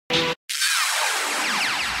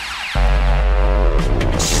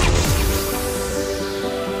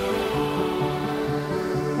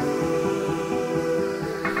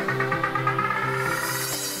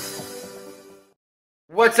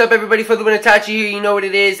What's up, everybody? For the win, Itachi here. You know what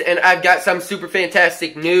it is, and I've got some super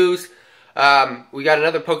fantastic news. We got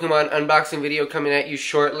another Pokemon unboxing video coming at you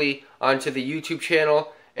shortly onto the YouTube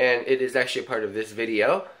channel, and it is actually a part of this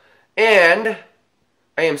video. And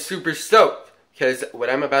I am super stoked because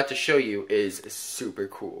what I'm about to show you is super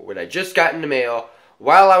cool. What I just got in the mail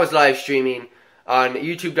while I was live streaming on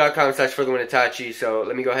youtube.com/ForTheWinItachi. So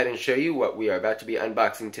let me go ahead and show you what we are about to be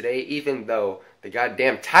unboxing today, even though the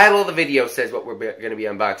goddamn title of the video says what we're going to be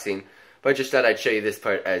unboxing. But just thought I'd show you this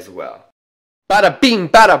part as well. Bada bing,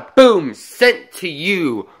 bada boom, sent to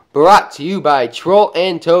you, brought to you by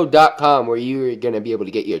TrollandToad.com, where you're going to be able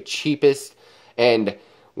to get your cheapest, and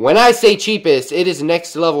when I say cheapest, it is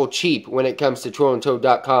next level cheap when it comes to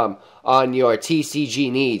TrollandToad.com on your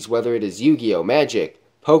TCG needs, whether it is Yu-Gi-Oh, Magic,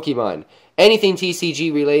 Pokemon, anything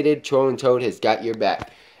TCG related, Troll and Toad has got your back.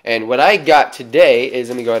 And what I got today is,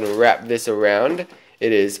 let me go ahead and wrap this around.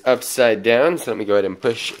 It is upside down, so let me go ahead and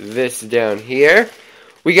push this down here.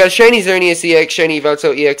 We got a Shiny Xerneas EX, Shiny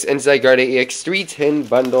Yveltal EX, and Zygarde EX 310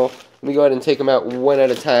 bundle. Let me go ahead and take them out one at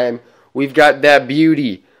a time. We've got that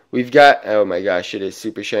beauty. We've got, oh my gosh, it is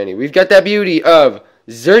super shiny. We've got that beauty of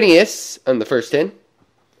Xerneas on the first tin.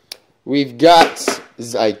 We've got,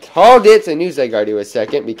 I called it, I knew Zygarde was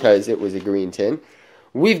second because it was a green tin.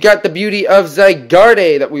 We've got the beauty of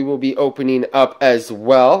Zygarde that we will be opening up as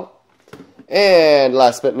well. And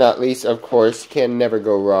last but not least, of course, can never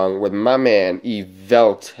go wrong with my man,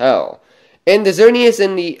 Yveltal. And the Xerneas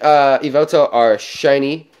and the Yveltal are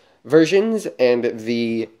shiny versions, and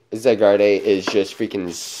the Zygarde is just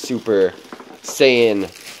freaking super Saiyan,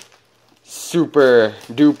 super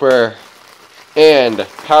duper, and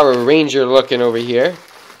Power Ranger looking over here.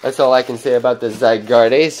 That's all I can say about the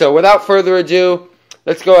Zygarde. So without further ado,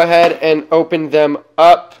 let's go ahead and open them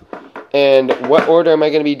up. And what order am I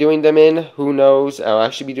going to be doing them in? Who knows? I'll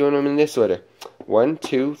actually be doing them in this order. 1,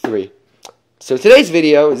 2, 3. So today's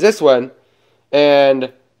video is this one,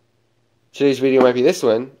 and today's video might be this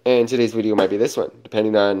one, and today's video might be this one,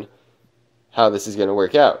 depending on how this is going to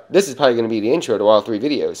work out. This is probably going to be the intro to all three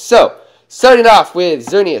videos. So, starting off with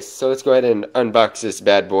Xerneas. So let's go ahead and unbox this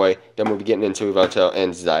bad boy. Then we'll be getting into Yveltal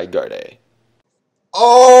and Zygarde.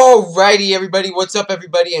 Alrighty, everybody. What's up,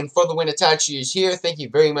 everybody? And For The Win, Itachi is here. Thank you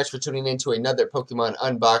very much for tuning in to another Pokemon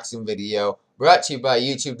unboxing video brought to you by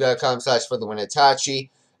youtube.com/ForTheWinItachi.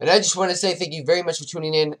 And I just want to say thank you very much for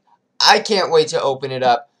tuning in. I can't wait to open it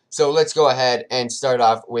up. So let's go ahead and start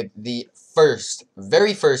off with the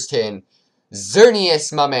very first tin.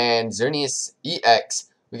 Xerneas, my man. Xerneas EX.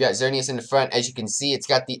 We got Xerneas in the front. As you can see, it's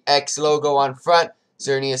got the X logo on front.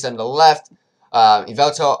 Xerneas on the left.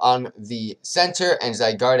 Yveltal on the center, and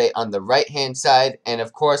Zygarde on the right-hand side. And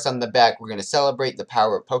of course, on the back, we're going to celebrate the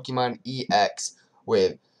power of Pokemon EX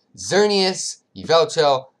with Xerneas,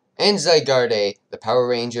 Yveltal, and Zygarde, the Power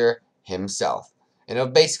Ranger himself.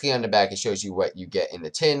 And basically on the back, it shows you what you get in the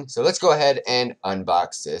tin. So let's go ahead and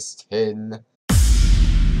unbox this tin.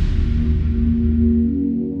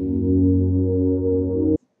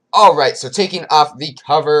 Alright, so taking off the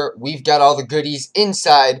cover, we've got all the goodies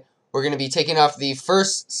inside. We're going to be taking off the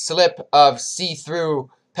first slip of see-through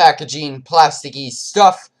packaging, plasticky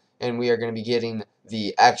stuff, and we are going to be getting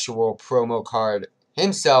the actual promo card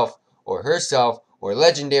himself, or herself, or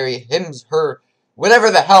legendary, him, her, whatever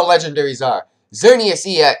the hell legendaries are. Xerneas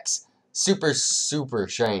EX, super, super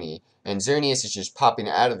shiny, and Xerneas is just popping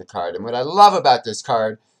out of the card. And what I love about this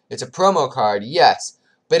card, it's a promo card, yes,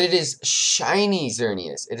 but it is shiny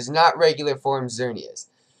Xerneas. It is not regular form Xerneas.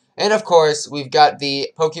 And of course, we've got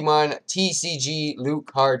the Pokemon TCG loot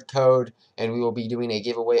card code, and we will be doing a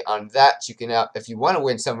giveaway on that. You can, if you want to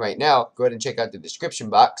win some right now, go ahead and check out the description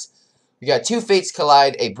box. We got 2 Fates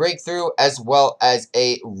Collide, a Breakthrough, as well as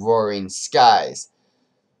a Roaring Skies.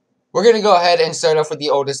 We're going to go ahead and start off with the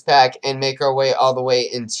oldest pack and make our way all the way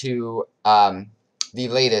into the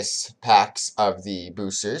latest packs of the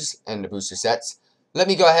boosters and the booster sets. Let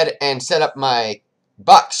me go ahead and set up my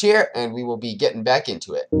box here, and we will be getting back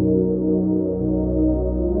into it.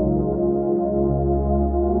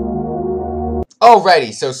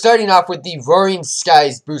 Alrighty, so starting off with the Roaring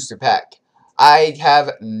Skies booster pack. I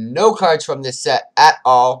have no cards from this set at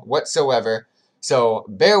all whatsoever, so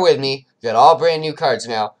bear with me. We've got all brand new cards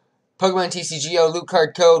now. Pokemon TCGO loot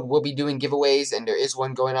card code, we'll be doing giveaways, and there is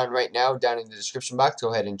one going on right now down in the description box.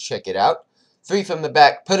 Go ahead and check it out. 3 from the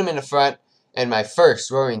back, put them in the front. And my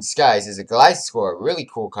first Roaring Skies is a Gliscor, really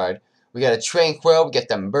cool card. We got a Tranquil, we got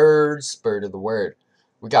them birds, bird of the word.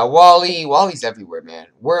 We got Wally, Wally's everywhere, man.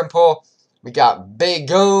 Wurmple, we got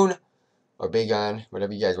Bagon, or Bagon,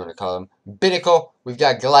 whatever you guys want to call him. Binnacle, we've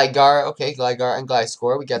got Gligar, okay, Gligar and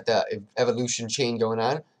Gliscor. We got the evolution chain going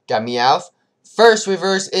on. Got Meowth, First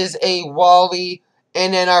reverse is a Wally,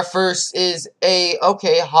 and then our first is a,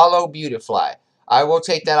 okay, Hollow Beautifly. I will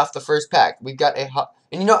take that off the first pack. We've got a,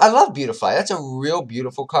 and you know, I love Beautifly. That's a real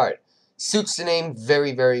beautiful card. Suits the name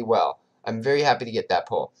very, very well. I'm very happy to get that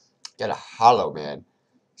pull. Got a Hollow, man.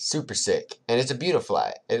 Super sick. And it's a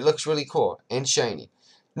Beautifly. It looks really cool and shiny.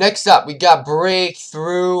 Next up, we got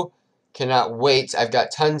Breakthrough. Cannot wait. I've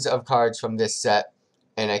got tons of cards from this set,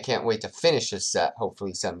 and I can't wait to finish this set,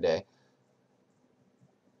 hopefully someday.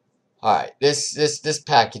 Alright, this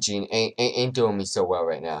packaging ain't doing me so well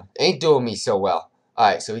right now. Ain't doing me so well.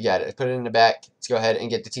 Alright, so we got it. Let's put it in the back. Let's go ahead and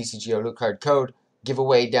get the TCG loot card code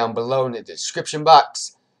giveaway down below in the description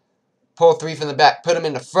box. Pull 3 from the back, put them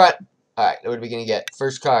in the front. Alright, what are we gonna get?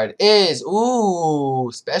 First card is,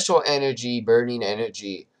 ooh, Special Energy, Burning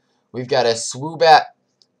Energy. We've got a Swoobat,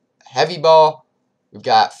 Heavy Ball. We've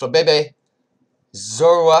got Flabebe,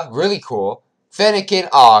 Zorua, really cool. Fennekin,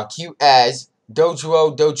 aw, cute as.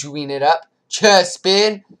 Dojuing it up.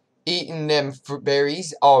 Chespin, eating them fruit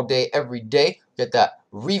berries all day, every day. Get that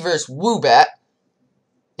reverse Woobat.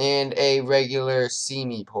 And a regular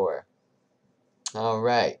Seamipore.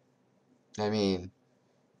 Alright. I mean,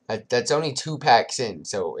 that's only 2 packs in,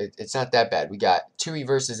 so it's not that bad. We got 2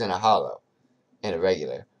 reverses and a hollow. And a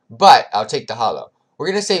regular. But, I'll take the hollow. We're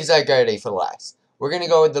going to save Zygarde for last. We're going to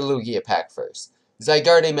go with the Lugia pack first.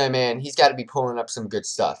 Zygarde, my man, he's got to be pulling up some good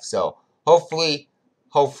stuff. So, hopefully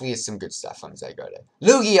it's some good stuff on Zygarde.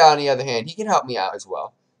 Lugia, on the other hand, he can help me out as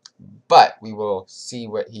well. But, we will see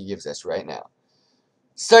what he gives us right now.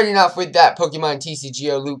 Starting off with that Pokemon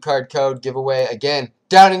TCGO loot card code giveaway. Again,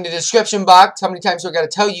 down in the description box. How many times do I got to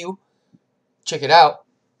tell you? Check it out.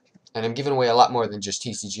 And I'm giving away a lot more than just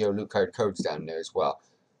TCGO loot card codes down there as well.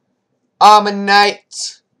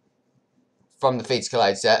 Ammonite from the Fates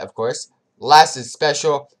Collide set, of course. Last is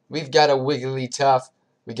special. We've got a Wigglytuff.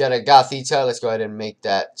 We got a Gothita. Let's go ahead and make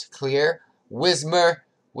that clear. Whismur.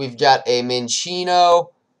 We've got a Minccino.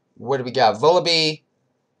 What do we got? Vullaby.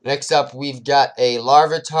 Next up, we've got a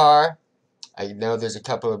Larvitar. I know there's a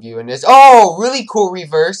couple of you in this. Oh, really cool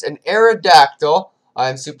reverse. An Aerodactyl.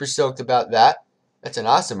 I'm super stoked about that. That's an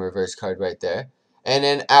awesome reverse card right there. And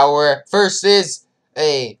then our first is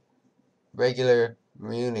a regular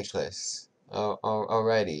Reuniclus. Oh,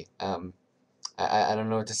 alrighty. I don't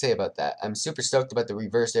know what to say about that. I'm super stoked about the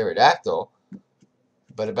reverse Aerodactyl.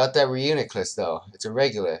 But about that Reuniclus, though. It's a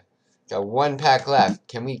regular. Got 1 pack left.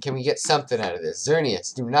 Can we get something out of this?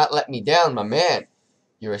 Xerneas, do not let me down, my man.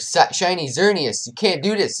 You're a shiny Xerneas. You can't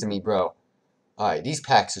do this to me, bro. Alright, these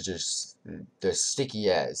packs are just, they're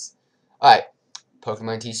sticky as. Alright,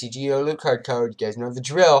 Pokemon TCGO loot card code. You guys know the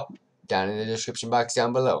drill. Down in the description box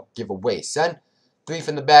down below. Giveaway, son. 3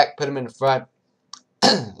 from the back, put them in the front.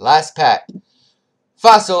 Last pack.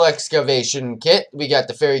 Fossil Excavation Kit. We got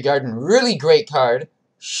the Fairy Garden. Really great card.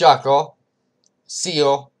 Shuckle.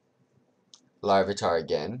 Seal. Larvitar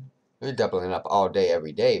again. We're doubling up all day,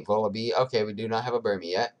 every day. Vullaby. Okay, we do not have a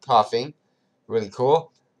Burmy yet. Coughing. Really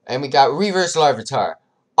cool. And we got Reverse Larvitar.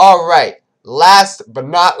 Alright. Last but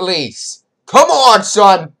not least. Come on,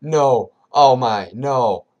 son! No. Oh my.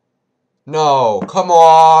 No. No. Come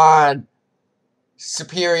on.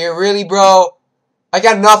 Superior. Really, bro? I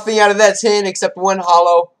got nothing out of that tin except 1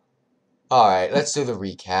 hollow. Alright, let's do the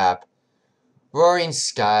recap. Roaring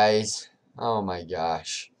Skies. Oh my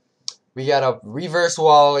gosh. We got a reverse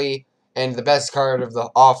Wally, and the best card of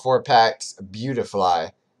all 4 packs,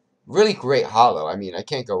 Beautifly. Really great hollow. I mean, I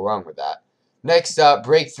can't go wrong with that. Next up,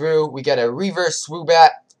 Breakthrough. We got a reverse Swoobat,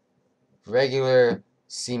 regular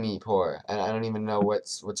Seamipore, and I don't even know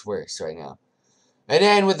what's worse right now. And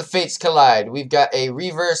then with the Fates Collide, we've got a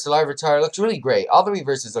reverse Larvitar. Looks really great. All the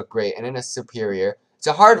reverses look great, and then a superior. It's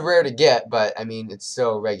a hard rare to get, but I mean, it's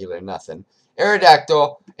still regular, nothing.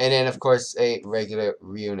 Aerodactyl, and then, of course, a regular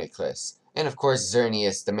Reuniclus. And, of course,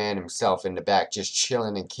 Xerneas, the man himself, in the back, just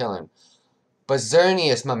chilling and killing. But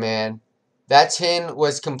Xerneas, my man, that tin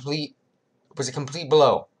was a complete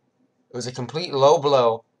blow. It was a complete low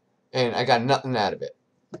blow, and I got nothing out of it.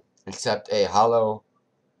 Except a hollow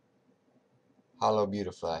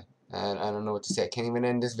Beautifly. And I don't know what to say. I can't even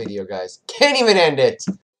end this video, guys. Can't even end it!